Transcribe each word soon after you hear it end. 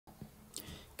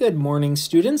Good morning,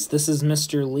 students. This is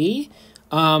Mr. Lee.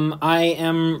 I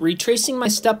am retracing my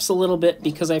steps a little bit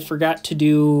because I forgot to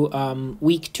do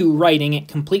week 2 writing. It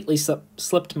completely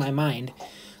slipped my mind.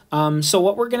 So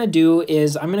what we're going to do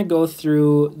is I'm going to go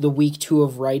through the week 2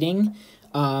 of writing,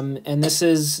 and this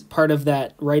is part of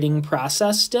that writing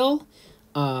process still.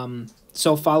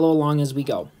 So follow along as we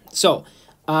go. So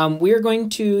we are going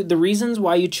to, the reasons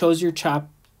why you chose your top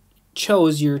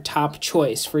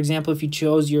choice. For example, if you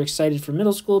chose you're excited for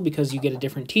middle school because you get a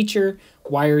different teacher,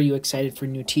 why are you excited for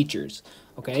new teachers?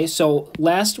 Okay, so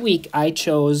last week I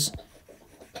chose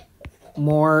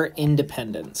more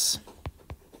independence.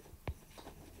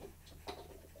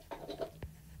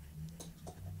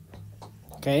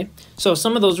 Okay, so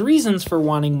some of those reasons for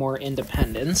wanting more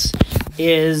independence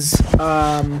is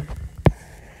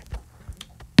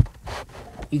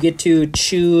you get to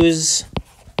choose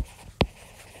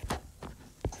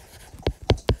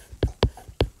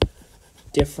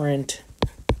different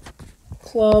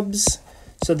clubs.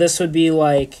 So this would be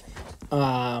like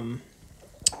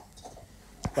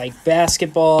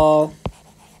basketball.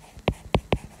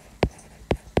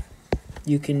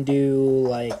 You can do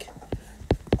like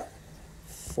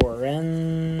forensics.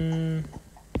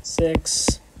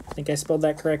 I think I spelled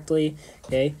that correctly.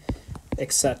 Okay,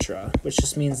 etc. Which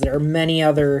just means there are many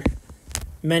other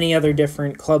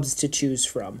different clubs to choose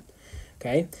from.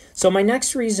 Okay, so my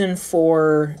next reason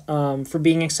for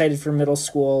being excited for middle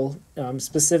school,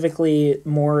 specifically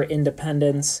more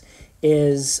independence,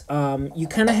 is you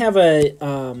kind of have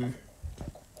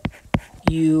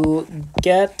you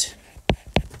get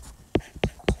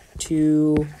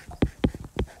to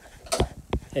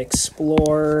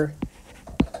explore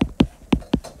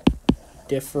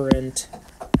different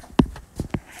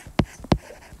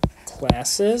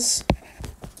classes.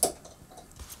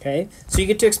 Okay, so you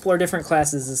get to explore different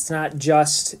classes. It's not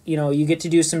just, you get to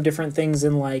do some different things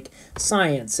in like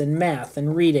science and math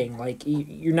and reading. Like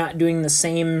you're not doing the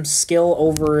same skill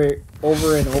over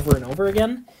and over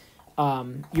again.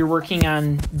 You're working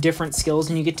on different skills,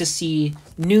 and you get to see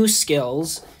new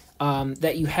skills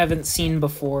that you haven't seen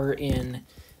before in,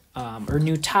 or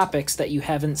new topics that you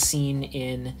haven't seen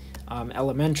in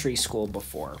elementary school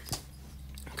before.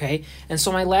 Okay, and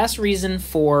so my last reason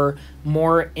for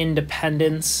more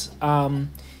independence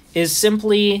is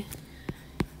simply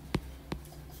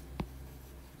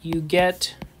you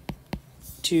get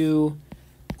to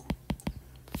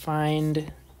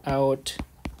find out,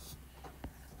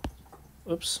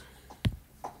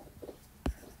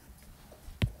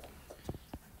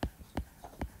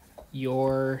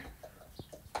 your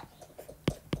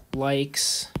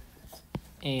likes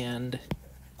and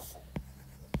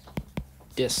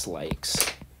dislikes.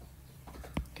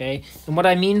 Okay, and what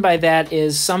I mean by that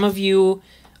is some of you,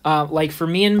 like for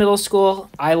me in middle school,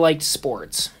 I liked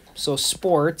sports. So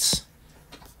sports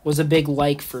was a big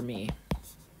like for me.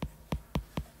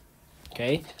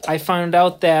 Okay, I found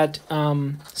out that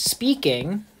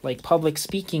speaking, like public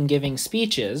speaking, giving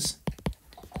speeches,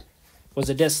 was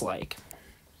a dislike.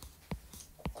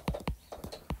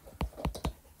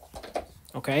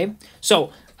 Okay,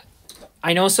 so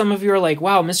I know some of you are like,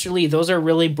 wow, Mr. Lee, those are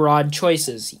really broad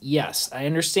choices. Yes, I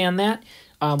understand that.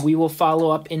 We will follow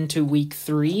up into week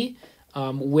 3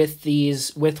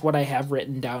 with what I have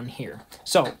written down here.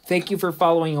 So thank you for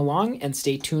following along, and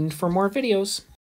stay tuned for more videos.